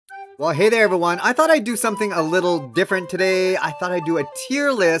Well, hey there everyone. I thought I'd do something a little different today. I thought I'd do a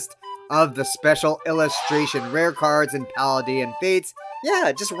tier list of the special illustration rare cards in Paldean Fates.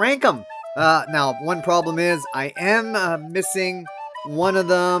 Yeah, just rank them. Now, one problem is I am missing one of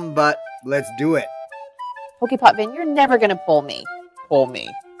them, but let's do it. Pokepop Vin, you're never gonna pull me. Pull me.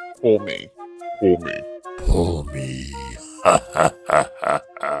 Pull me. Pull me. Pull me. Ha ha ha ha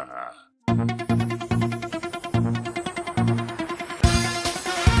ha.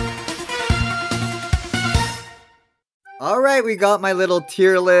 Alright, we got my little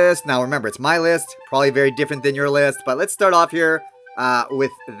tier list. Now remember, it's my list. Probably very different than your list. But let's start off here with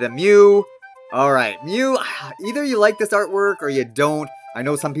the Mew. Alright, Mew, either you like this artwork or you don't. I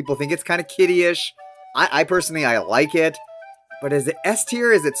know some people think it's kind of kiddie-ish. I personally, I like it. But is it S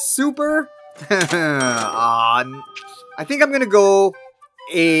tier? Is it super? I think I'm going to go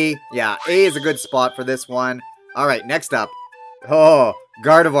A. Yeah, A is a good spot for this one. Alright, next up. Oh,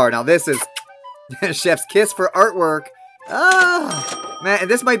 Gardevoir. Now this is Chef's Kiss for artwork. Ah, man, and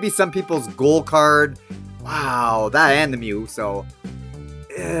this might be some people's goal card. Wow, that and the Mew, so.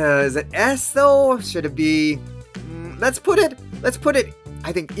 Is it S though? Should it be? Let's put it,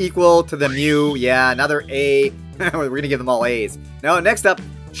 I think, equal to the Mew. Yeah, another A. We're gonna give them all A's. Now, next up,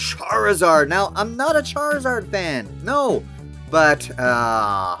 Charizard. Now, I'm not a Charizard fan, no. But,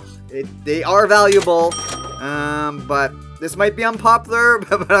 they are valuable. But this might be unpopular,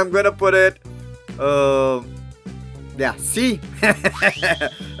 but I'm gonna put it, yeah, C.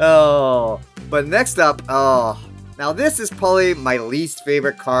 Oh, but next up, now this is probably my least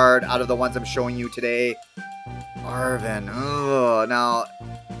favorite card out of the ones I'm showing you today. Arven. Oh, now,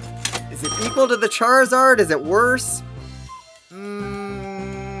 is it equal to the Charizard? Is it worse?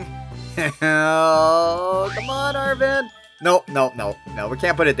 Oh, come on, Arven. No, we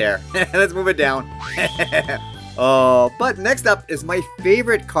can't put it there. Let's move it down. Oh, but next up is my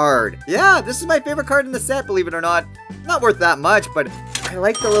favorite card. Yeah, this is my favorite card in the set, believe it or not. Not worth that much, but I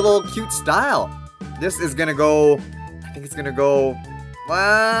like the little cute style. This is gonna go, I think it's gonna go,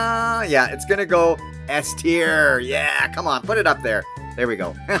 well, yeah, it's gonna go S tier. Yeah, come on, put it up there. There we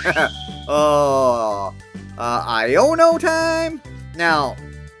go. Oh, Iono time. Now,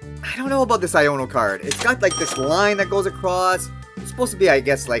 I don't know about this Iono card. It's got like this line that goes across. It's supposed to be, I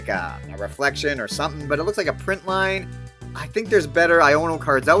guess, like a reflection or something, but it looks like a print line. I think there's better Iono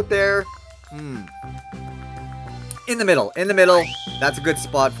cards out there. In the middle. That's a good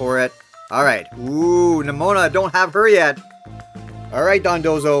spot for it. Alright. Ooh, Nimona, don't have her yet. Alright,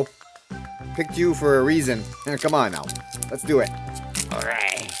 Dondozo. Picked you for a reason. Come on now. Let's do it.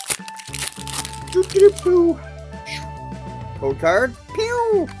 Alright. Code card.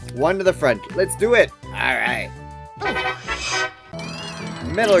 Pew! One to the front. Let's do it. Alright.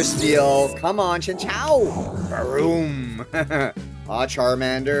 Metal Steel. Come on, Chinchou. Boom.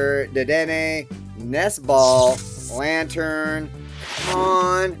 Charmander. Dedenne. Nest Ball. Lantern. Come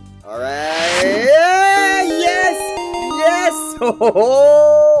on. Alright. Yeah, yes!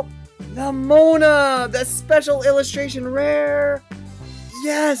 Oh, Nimona! The special illustration rare!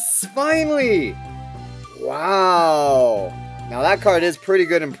 Yes! Finally! Wow! Now that card is pretty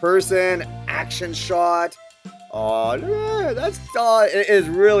good in person. Action shot. Oh, yeah, that's it is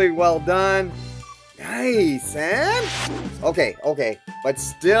really well done. Nice, Sam. Okay, but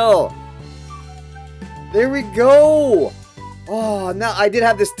still. There we go. Oh, now I did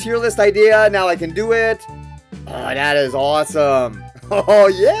have this tier list idea. Now I can do it. Oh, that is awesome. Oh,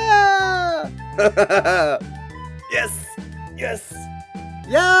 yeah. Yes.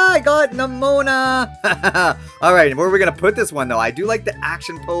 Yeah, I got Nimona. All right, where are we going to put this one, though? I do like the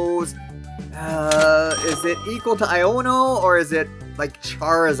action pose. Is it equal to Iono, or is it like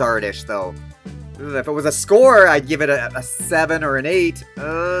Charizard-ish, though? If it was a score, I'd give it a 7 or an 8.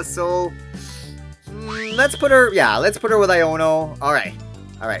 So... let's put her, yeah, let's put her with Iono. Alright.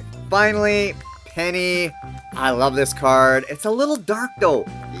 Finally, Penny. I love this card. It's a little dark, though.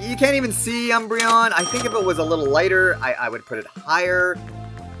 You can't even see Umbreon. I think if it was a little lighter, I would put it higher.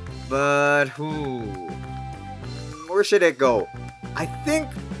 But, where should it go? I think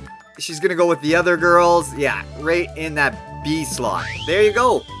she's gonna go with the other girls. Yeah, right in that B slot. There you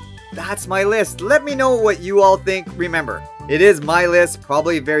go. That's my list. Let me know what you all think. Remember, it is my list.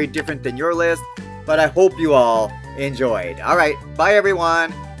 Probably very different than your list. But I hope you all enjoyed. Alright, bye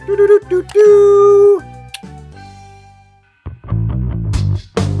everyone. Doo-doo-doo-doo-doo.